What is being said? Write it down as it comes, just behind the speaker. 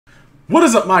What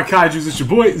is up, my kaijus? It's your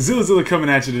boy Tzilla Dzilla coming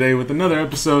at you today with another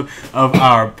episode of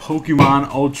our Pokemon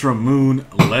Ultra Moon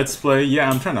Let's Play. Yeah,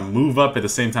 I'm trying to move up at the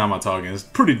same time I'm talking. It's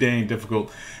pretty dang difficult.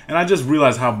 And I just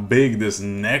realized how big this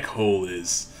neck hole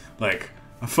is. Like,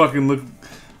 I fucking look...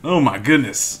 Oh my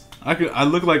goodness. I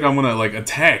look like I'm gonna, like,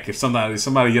 attack if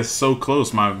somebody gets so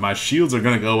close. My shields are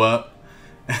gonna go up,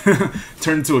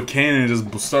 turn into a cannon and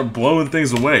just start blowing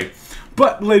things away.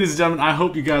 But, ladies and gentlemen, I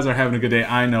hope you guys are having a good day.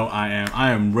 I know I am.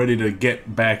 I am ready to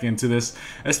get back into this,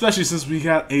 especially since we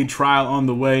got a trial on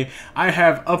the way. I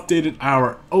have updated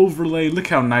our overlay. Look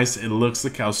how nice it looks.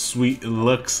 Look how sweet it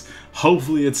looks.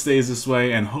 Hopefully it stays this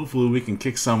way, and hopefully we can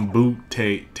kick some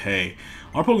boot-tay-tay.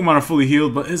 Our Pokemon are fully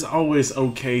healed, but it's always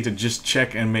okay to just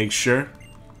check and make sure.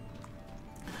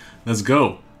 Let's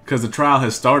go, because the trial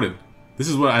has started. This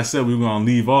is what I said we were going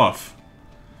to leave off.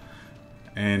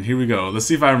 And here we go. Let's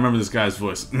see if I remember this guy's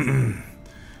voice. I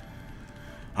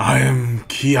am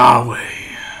Kiawe.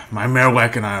 My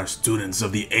Marowak and I are students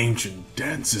of the ancient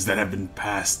dances that have been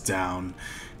passed down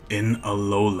in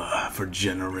Alola for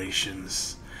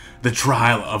generations. The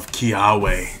trial of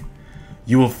Kiawe.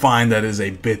 You will find that is a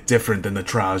bit different than the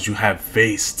trials you have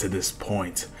faced to this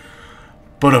point.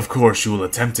 But of course you will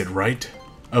attempt it, right?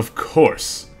 Of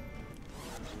course.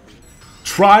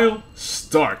 Trial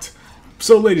start.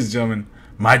 So, ladies and gentlemen,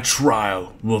 my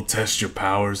trial will test your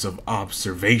powers of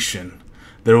observation.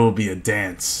 There will be a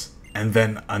dance, and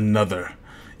then another.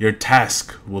 Your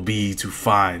task will be to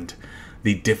find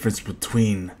the difference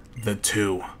between the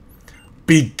two.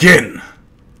 Begin!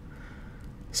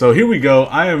 So here we go.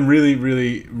 I am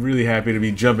really happy to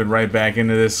be jumping right back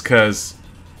into this, because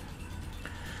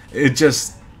it's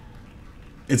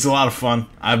a lot of fun.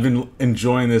 I've been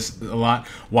enjoying this a lot.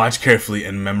 Watch carefully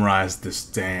and memorize this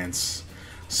dance.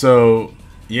 So...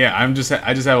 yeah, I just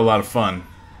have a lot of fun.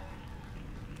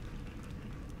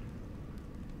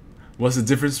 What's the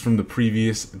difference from the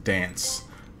previous dance?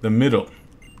 The middle.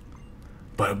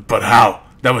 But how?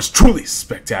 That was truly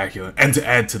spectacular. And to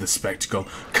add to the spectacle,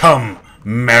 come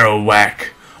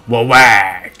Marowak,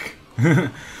 Wawak.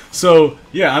 So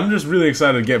yeah, I'm just really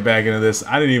excited to get back into this.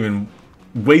 I didn't even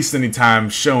waste any time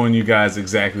showing you guys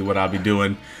exactly what I'll be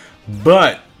doing.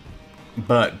 But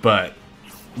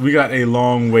we got a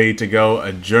long way to go,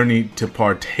 a journey to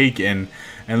partake in,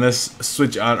 and let's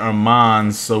switch out our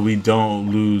Mons so we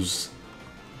don't lose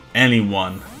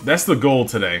anyone. That's the goal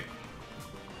today.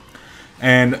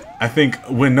 And I think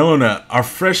Winona, our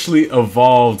freshly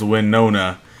evolved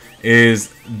Winona,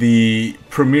 is the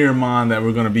premier Mon that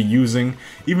we're going to be using,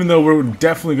 even though we're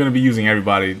definitely going to be using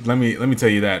everybody. Let me tell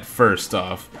you that first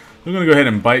off. We're going to go ahead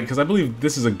and bite, because I believe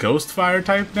this is a Ghost Fire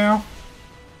type now.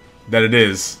 That it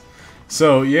is.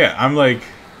 So yeah, I'm like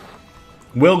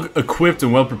well equipped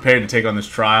and well prepared to take on this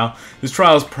trial. This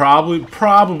trial is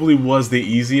probably was the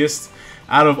easiest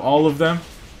out of all of them,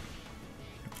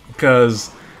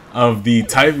 because of the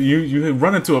type you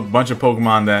run into a bunch of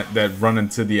Pokemon that run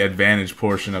into the advantage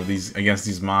portion of these against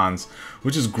these Mons,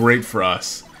 which is great for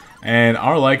us. And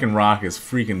our Lycanroc is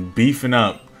freaking beefing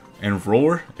up. And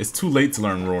Roar, it's too late to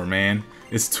learn Roar, man.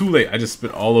 It's too late. I just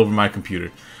spit all over my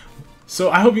computer. So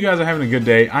I hope you guys are having a good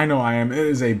day. I know I am. It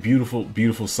is a beautiful,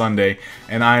 beautiful Sunday,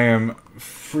 and I am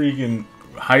freaking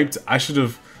hyped.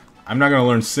 I'm not gonna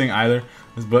learn Sing either,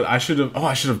 but I should have. Oh,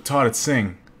 I should have taught it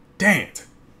Sing. Dang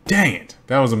it!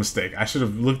 That was a mistake. I should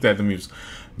have looked at the moves.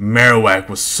 Marowak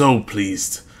was so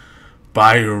pleased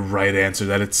by your right answer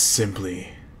that it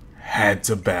simply had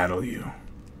to battle you.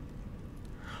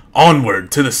 Onward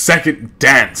to the second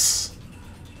dance.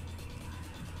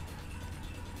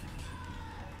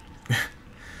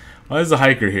 Why is the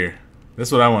hiker here?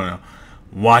 That's what I want to know.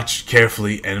 Watch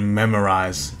carefully and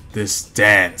memorize this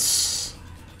dance.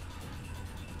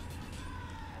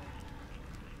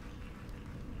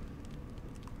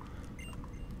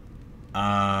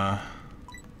 I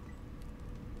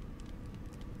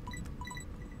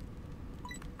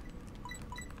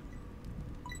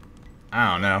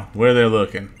don't know where they're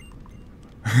looking.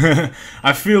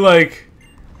 I feel like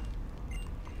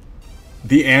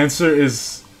the answer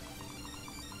is...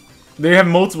 they have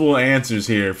multiple answers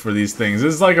here for these things.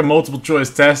 This is like a multiple choice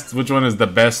test. Which one is the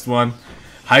best one?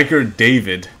 Hiker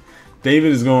David.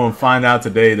 David is going to find out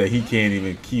today that he can't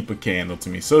even keep a candle to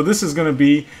me. So this is going to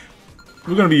be...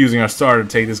 we're going to be using our starter to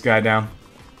take this guy down,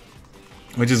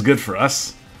 which is good for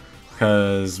us,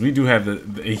 because we do have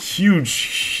a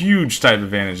huge type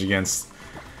advantage against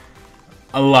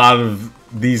a lot of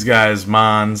these guys'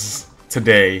 Mons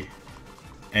today.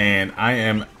 And I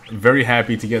am very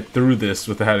happy to get through this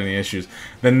without any issues.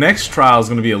 The next trial is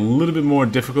going to be a little bit more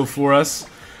difficult for us,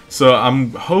 so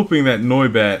I'm hoping that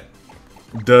Noibat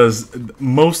does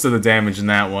most of the damage in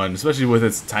that one, especially with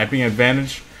its typing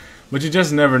advantage. But you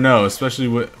just never know, especially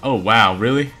with... Oh, wow,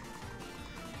 really?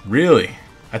 Really?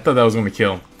 I thought that was going to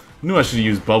kill. I knew I should have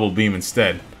used Bubble Beam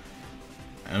instead.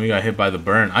 And we got hit by the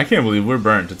burn. I can't believe we're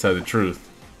burnt, to tell the truth.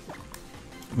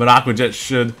 But Aqua Jet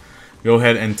should go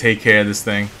ahead and take care of this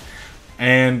thing.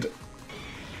 And...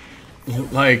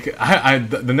 like,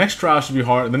 the next trial should be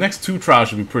hard. The next 2 trials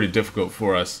should be pretty difficult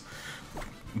for us.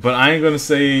 But I ain't going to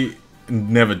say...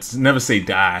 Never say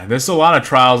die. There's a lot of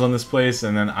trials on this place,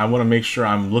 and then I want to make sure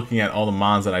I'm looking at all the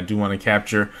mons that I do want to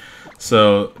capture.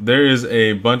 So there is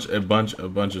a bunch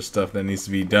of stuff that needs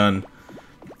to be done.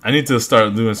 I need to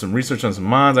start doing some research on some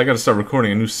mons. I got to start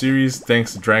recording a new series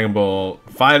thanks to Dragon Ball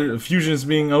Fighter Fusions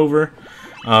being over.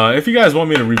 If you guys want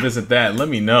me to revisit that, let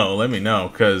me know. Let me know,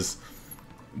 cause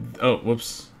oh,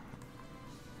 whoops,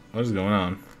 what is going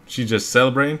on? She just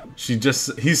celebrating? He's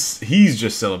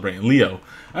just celebrating. Leo.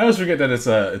 I always forget that it's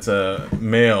a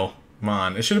male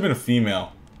mon. It should have been a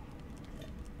female.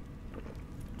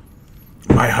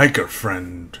 My hiker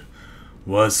friend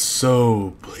was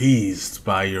so pleased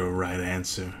by your right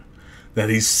answer that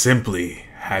he simply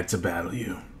had to battle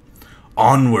you.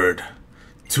 Onward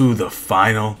to the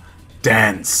final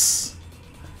dance.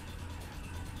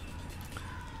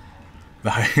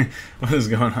 What is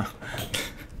going on?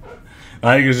 The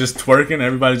hiker's just twerking.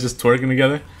 Everybody's just twerking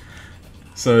together.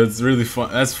 So it's really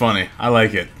fun. That's funny. I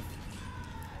like it.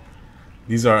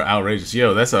 These are outrageous.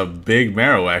 Yo, that's a big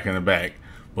Marowak in the back.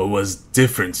 What was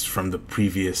different from the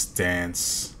previous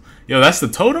dance? Yo, that's the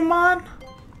Totemon?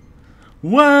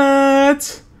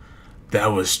 What? That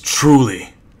was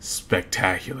truly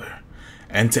spectacular.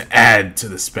 And to add to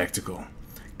the spectacle,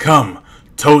 come,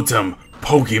 Totem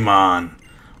Pokemon.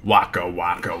 Waka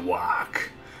waka wak.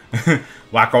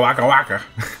 Waka waka waka.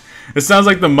 It sounds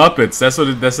like the Muppets. That's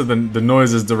what the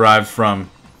noise is derived from.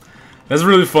 That's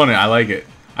really funny. I like it.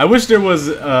 I wish there was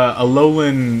a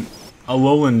Alolan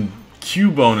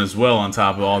Cubone as well on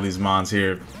top of all these mons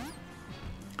here,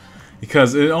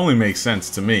 because it only makes sense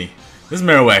to me. This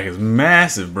Marowak is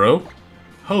massive, bro.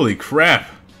 Holy crap!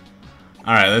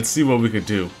 All right, let's see what we could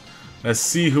do. Let's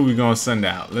see who we're gonna send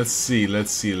out. Let's see. We're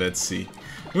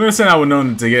gonna send out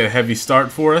Winona to get a heavy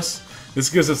start for us. This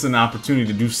gives us an opportunity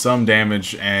to do some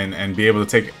damage and be able to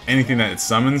take anything that it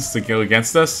summons to go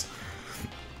against us.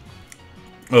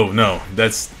 Oh no,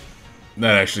 that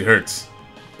actually hurts.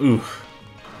 Ooh.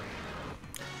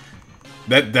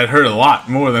 That hurt a lot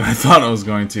more than I thought it was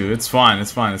going to. It's fine,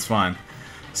 it's fine, it's fine.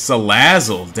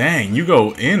 Salazzle, dang, you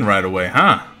go in right away,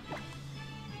 huh?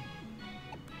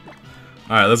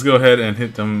 Alright, let's go ahead and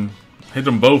hit them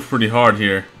both pretty hard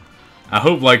here. I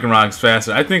hope Lycanroc's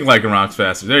faster. I think Lycanroc's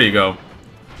faster. There you go.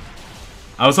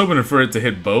 I was hoping for it to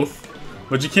hit both,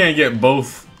 but you can't get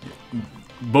both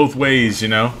ways, you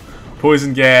know.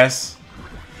 Poison gas.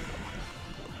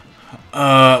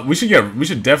 We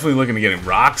should definitely look into getting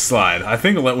Rock Slide. I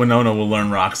think Winona will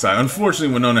learn Rock Slide.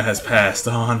 Unfortunately, Winona has passed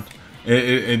on.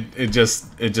 It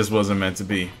just wasn't meant to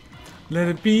be. Let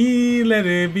it be, let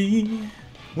it be.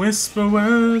 Whisper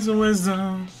words of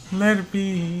wisdom. Let it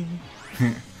be.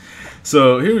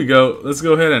 So here we go. Let's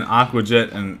go ahead and Aqua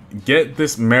Jet and get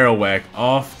this Marowak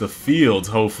off the field,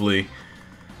 hopefully.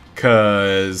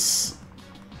 Cause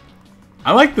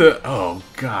I like the... Oh,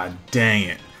 god dang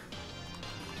it.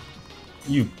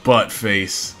 You butt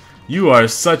face. You are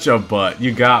such a butt.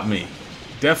 You got me.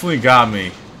 Definitely got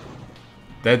me.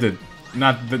 That did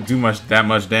not do that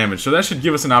much damage. So that should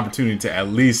give us an opportunity to at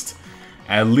least,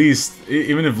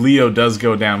 even if Leo does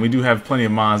go down, we do have plenty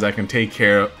of mons that can take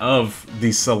care of the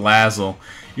Salazzle.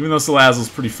 Even though Salazzle's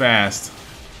pretty fast.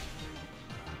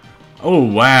 Oh,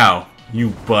 wow. You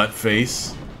butt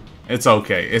face. It's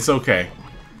okay. It's okay.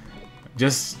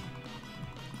 Just...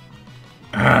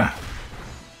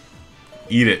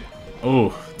 eat it.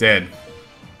 Oh, dead.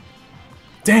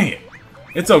 Dang it.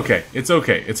 It's okay. It's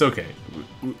okay. It's okay.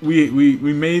 We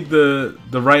made the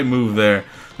right move there.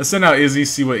 Let's send out Izzy,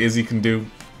 see what Izzy can do.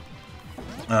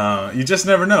 You just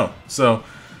never know. So,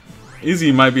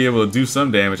 Izzy might be able to do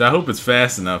some damage. I hope it's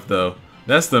fast enough, though.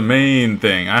 That's the main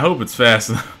thing. I hope it's fast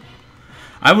enough.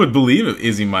 I would believe it.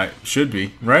 Izzy should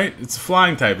be, right? It's a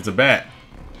flying type. It's a bat.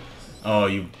 Oh,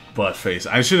 you butt face.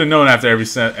 I should have known after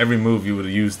every move you would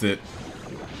have used it.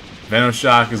 Venom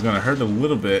Shock is going to hurt a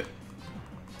little bit.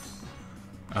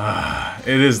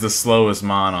 It is the slowest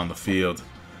mon on the field.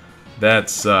 That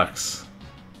sucks.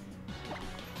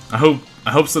 I hope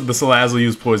the Salazzle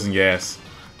use Poison Gas.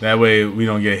 That way we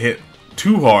don't get hit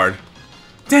too hard.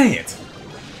 Dang it!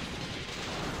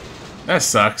 That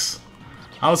sucks.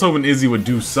 I was hoping Izzy would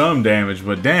do some damage,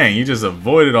 but dang, you just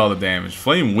avoided all the damage.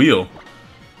 Flame Wheel.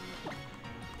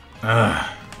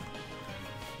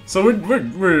 So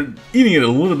we're eating it a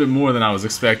little bit more than I was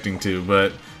expecting to,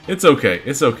 but it's okay.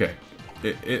 It's okay.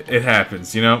 It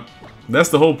happens, you know? That's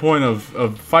the whole point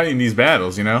of fighting these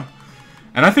battles, you know?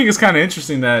 And I think it's kind of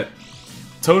interesting that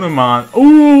Totemon...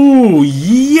 Ooh,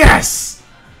 yes!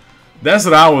 That's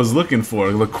what I was looking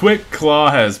for. The Quick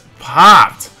Claw has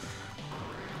popped.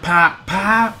 Pop,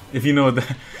 pop. If you know what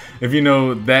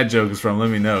that joke is from, let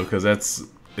me know, because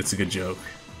it's a good joke.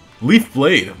 Leaf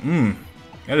Blade.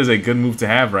 That is a good move to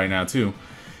have right now, too.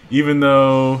 Even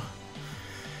though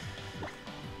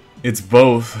it's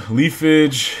both.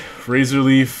 Leafage, Razor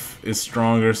Leaf is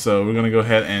stronger, so we're going to go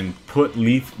ahead and put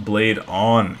Leaf Blade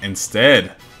on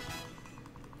instead.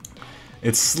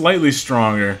 It's slightly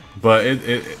stronger, but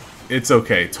it's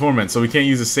okay. Torment, so we can't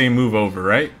use the same move over,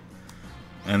 right?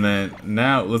 And then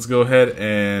now let's go ahead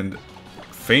and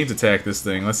feint attack this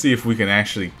thing. Let's see if we can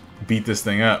actually beat this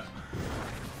thing up.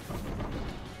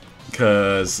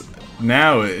 Because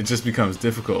now it just becomes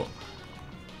difficult.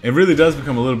 It really does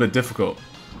become a little bit difficult.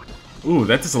 Ooh,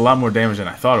 that does a lot more damage than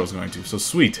I thought it was going to. So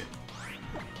sweet.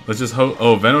 Let's just hope.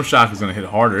 Oh, Venom Shock is going to hit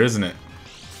harder, isn't it?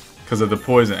 Because of the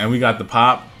poison. And we got the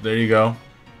pop. There you go.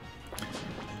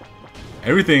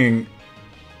 Everything.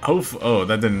 Oh,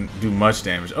 that didn't do much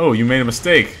damage. Oh, you made a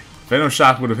mistake. Venom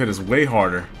Shock would have hit us way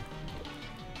harder.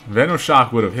 Venom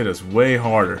Shock would have hit us way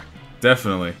harder.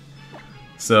 Definitely.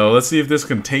 So let's see if this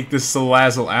can take this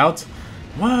Salazzle out.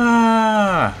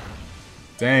 Wah!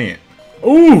 Dang it.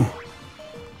 Ooh!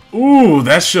 Ooh,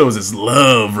 that shows its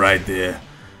love right there.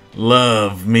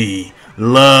 Love me,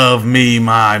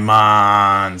 my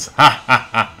mons. Ha ha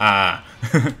ha ha.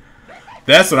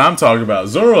 That's what I'm talking about.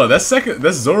 Zorua, that's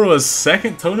Zorua's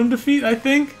second totem defeat, I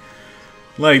think.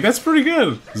 Like, that's pretty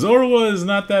good. Zorua is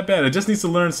not that bad. It just needs to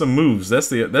learn some moves. That's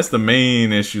the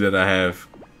main issue that I have.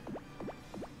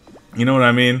 You know what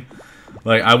I mean?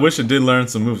 Like, I wish it did learn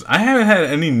some moves. I haven't had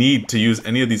any need to use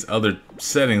any of these other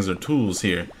settings or tools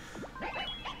here.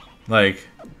 Like,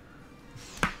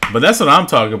 but that's what I'm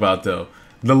talking about, though.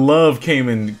 The love came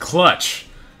in clutch.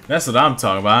 That's what I'm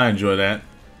talking about. I enjoy that.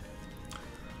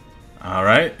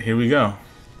 Alright, here we go.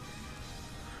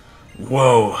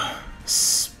 Whoa.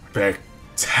 Spectacular.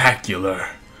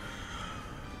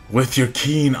 With your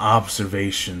keen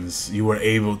observations, you were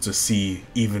able to see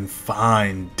even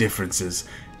fine differences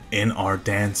in our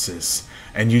dances,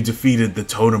 and you defeated the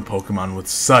totem Pokemon with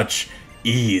such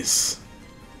ease.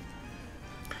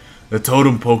 The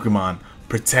totem Pokemon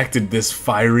protected this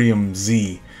Firium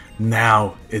Z.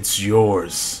 Now it's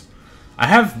yours. I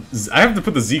have to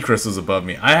put the Z crystals above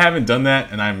me. I haven't done that,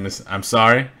 and I'm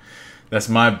sorry. That's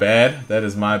my bad. That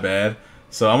is my bad.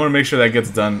 So I'm gonna make sure that gets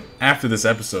done after this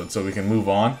episode, so we can move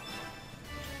on.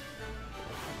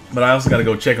 But I also gotta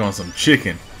go check on some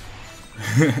chicken.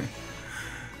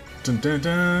 Dun, dun,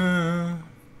 dun.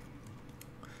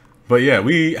 But yeah,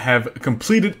 we have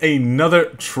completed another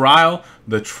trial.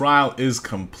 The trial is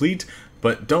complete.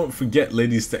 But don't forget,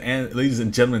 ladies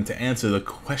and gentlemen, to answer the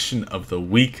question of the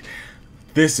week.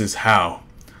 This is how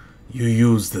you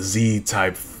use the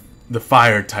Z-type, the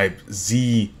Fire-type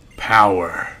Z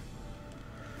power.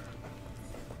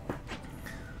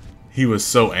 He was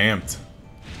so amped.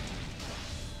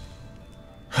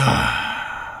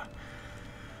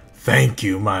 Thank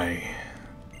you, my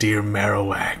dear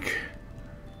Marowak,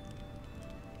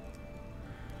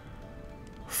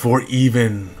 for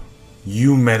even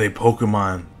you met a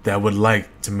Pokemon that would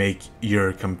like to make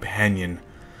your companion.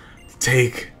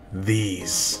 Take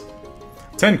these.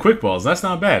 10 quick balls, that's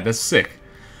not bad, that's sick.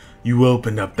 You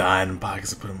opened up the item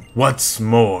pockets and put them. What's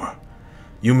more,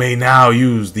 you may now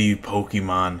use the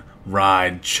Pokemon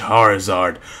Ride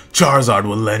Charizard. Charizard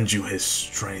will lend you his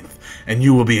strength, and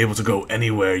you will be able to go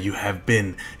anywhere you have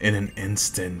been in an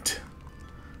instant.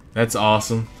 That's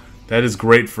awesome. That is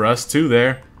great for us too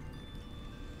there.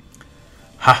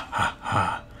 Ha ha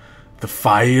ha. The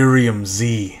Firium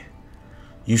Z.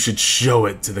 You should show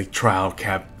it to the trial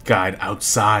guide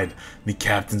outside the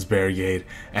Captain's Barricade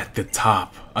at the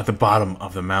bottom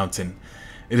of the mountain.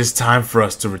 It is time for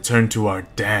us to return to our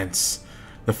dance.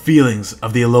 The feelings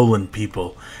of the Alolan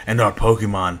people and our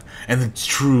Pokemon, and the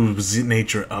true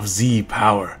nature of Z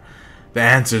power. The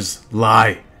answers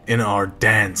lie in our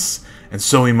dance, and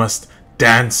so we must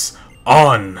dance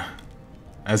on.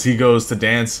 As he goes to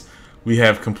dance, we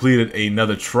have completed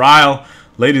another trial.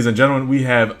 Ladies and gentlemen, we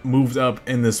have moved up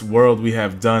in this world. We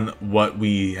have done what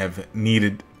we have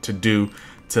needed to do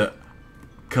to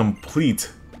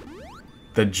complete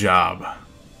the job.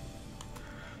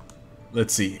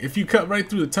 Let's see. If you cut right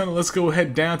through the tunnel, let's go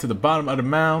ahead down to the bottom of the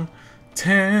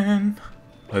mountain.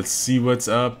 Let's see what's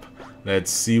up.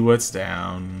 Let's see what's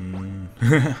down.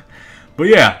 But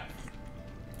yeah,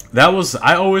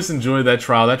 I always enjoyed that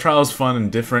trial. That trial is fun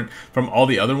and different from all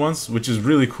the other ones, which is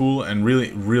really cool and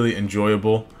really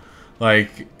enjoyable.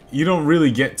 Like, you don't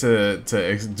really get to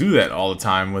do that all the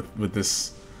time with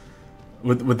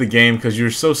the game, because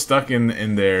you're so stuck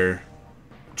in their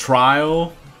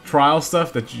trial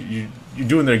stuff that you're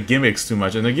doing their gimmicks too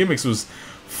much. And their gimmicks was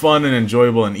fun and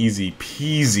enjoyable and easy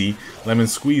peasy lemon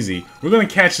squeezy. We're gonna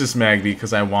catch this Magby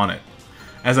because I want it,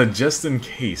 as a just in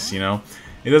case, you know.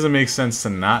 It doesn't make sense to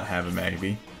not have a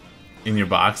Magby in your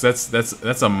box.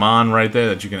 That's a mon right there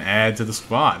that you can add to the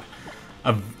squad,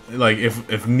 like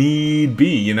if need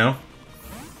be, you know.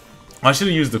 I should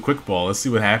have used the quick ball. Let's see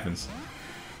what happens.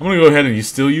 I'm gonna go ahead and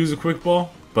still use a quick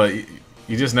ball, but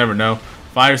you just never know.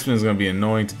 Fire spin is gonna be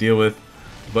annoying to deal with,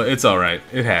 but it's all right.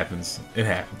 It happens. It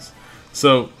happens.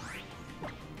 So,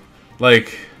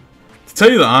 like, to tell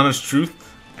you the honest truth,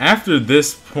 after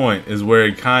this point is where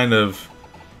it kind of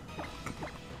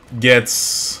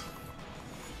gets,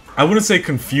 I wouldn't say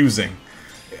confusing.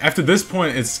 After this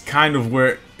point, it's kind of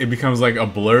where it becomes like a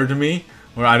blur to me,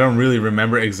 where I don't really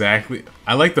remember exactly.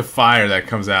 I like the fire that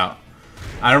comes out.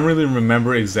 I don't really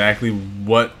remember exactly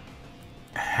what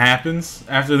happens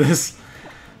after this.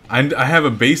 I have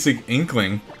a basic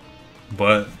inkling,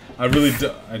 but I really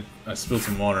do. I spilled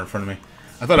some water in front of me.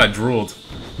 I thought I drooled,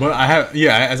 but I have,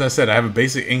 yeah, as I said, I have a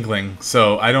basic inkling,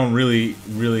 so I don't really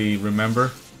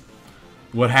remember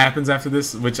what happens after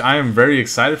this, which I am very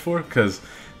excited for, because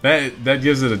that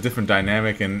gives it a different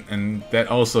dynamic, and that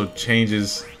also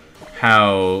changes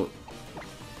how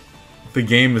the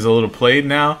game is a little played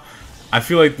now. I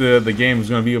feel like the game is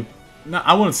going to be,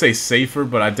 I wouldn't say safer,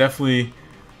 but I definitely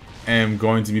am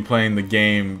going to be playing the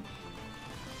game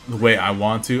the way I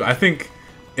want to. I think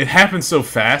it happened so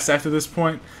fast after this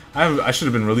point. I should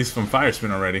have been released from Fire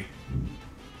Spin already.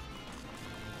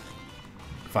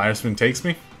 Fire Spin takes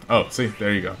me. Oh, see,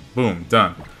 there you go. Boom,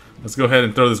 done. Let's go ahead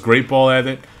and throw this Great Ball at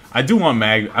it. I do want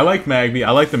Mag. I like Magby.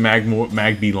 I like the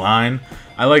Magby line.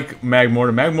 I like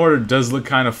Magmortar. Magmortar does look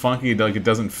kind of funky, like it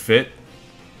doesn't fit,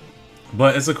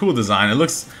 but it's a cool design. It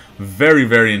looks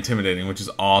very intimidating, which is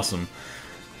awesome.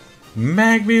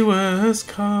 Magby was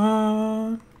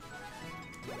caught.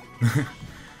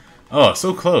 Oh,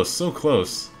 so close, so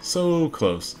close, so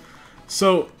close.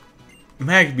 So,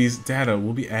 Magby's data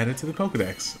will be added to the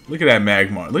Pokedex. Look at that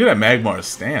Magmar. Look at that Magmar's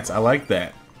stance. I like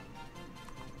that.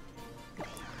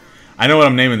 I know what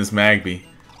I'm naming this Magby.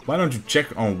 Why don't you check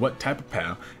on what type of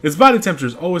pal? Its body temperature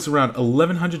is always around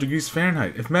 1100 degrees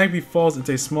Fahrenheit. If Magby falls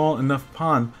into a small enough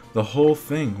pond, the whole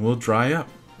thing will dry up.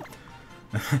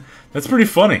 That's pretty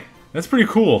funny. That's pretty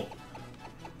cool.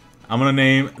 I'm gonna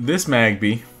name this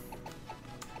Magby.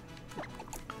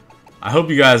 I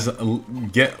hope you guys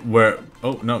get where...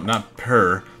 Oh, no, not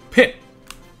per. Pit.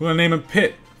 We're gonna name him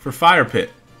Pit for Fire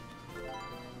Pit.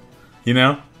 You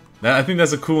know? I think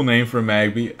that's a cool name for a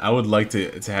Magby. I would like to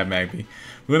have Magby.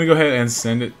 We're gonna go ahead and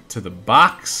send it to the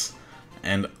box.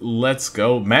 And let's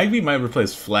go. Magby might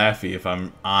replace Flaffy, if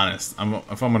I'm honest.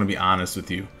 If I'm gonna be honest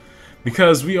with you.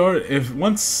 Because we are...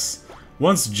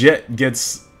 Once Jet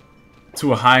gets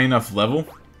to a high enough level,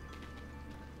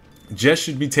 Jet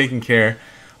should be taking care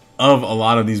of a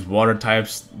lot of these water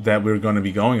types that we're going to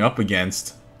be going up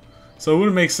against. So it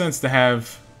would make sense to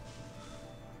have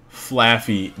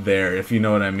Flaffy there, if you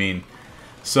know what I mean.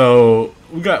 So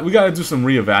we got to do some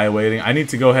reevaluating. I need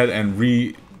to go ahead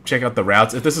and check out the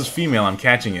routes. If this is female, I'm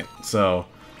catching it. So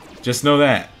just know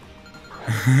that.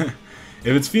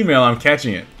 If it's female, I'm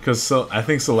catching it, because I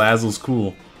think Salazzle's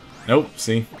cool. Nope,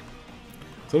 see?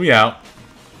 So we out.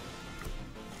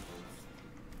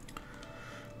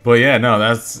 But yeah, no,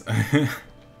 that's...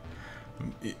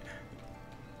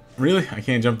 Really? I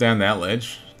can't jump down that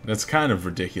ledge? That's kind of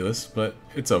ridiculous, but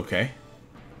it's okay.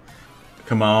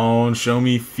 Come on, show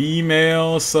me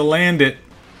female Salandit.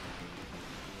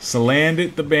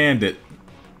 Salandit the Bandit.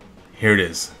 Here it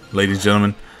is. Ladies and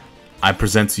gentlemen, I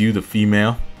present to you the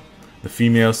female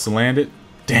Salandit.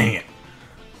 Dang it.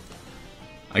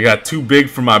 I got too big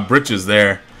for my britches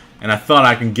there, and I thought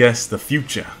I can guess the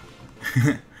future.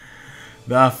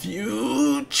 The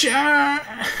future.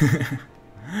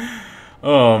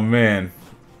 Oh man.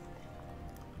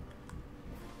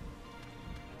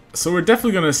 So we're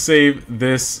definitely gonna save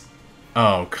this.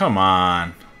 Oh, come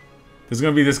on. There's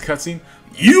gonna be this cutscene.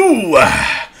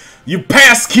 You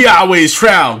passed Kiawe's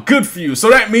trial. Good for you. So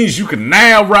that means you can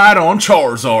now ride on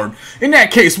Charizard. In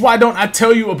that case, why don't I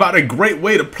tell you about a great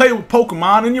way to play with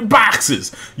Pokemon in your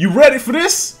boxes? You ready for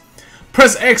this?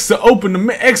 Press X to open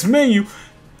the X menu,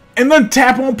 and then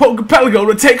tap on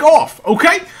Pokepelago to take off,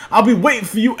 okay? I'll be waiting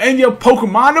for you and your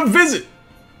Pokemon to visit.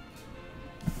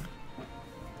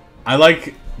 I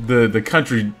like the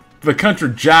country the country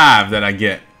jive that I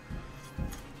get.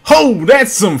 Ho,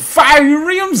 that's some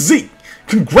fire Z.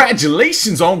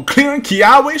 Congratulations on clearing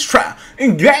Kiawe's trial.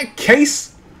 In that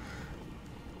case,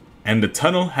 and the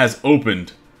tunnel has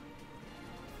opened.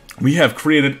 We have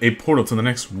created a portal to the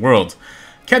next world.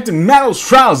 Captain Mattow's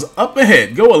trial's up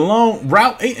ahead. Go along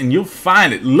Route 8 and you'll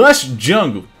find it. Lush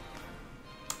jungle.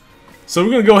 So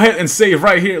we're going to go ahead and save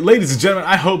right here. Ladies and gentlemen,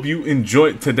 I hope you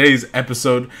enjoyed today's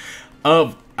episode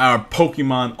of our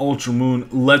Pokemon Ultra Moon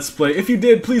Let's Play. If you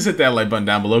did, please hit that like button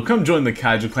down below. Come join the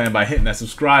Kaiju clan by hitting that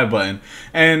subscribe button.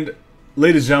 And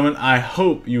ladies and gentlemen, I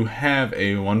hope you have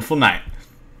a wonderful night.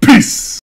 Peace!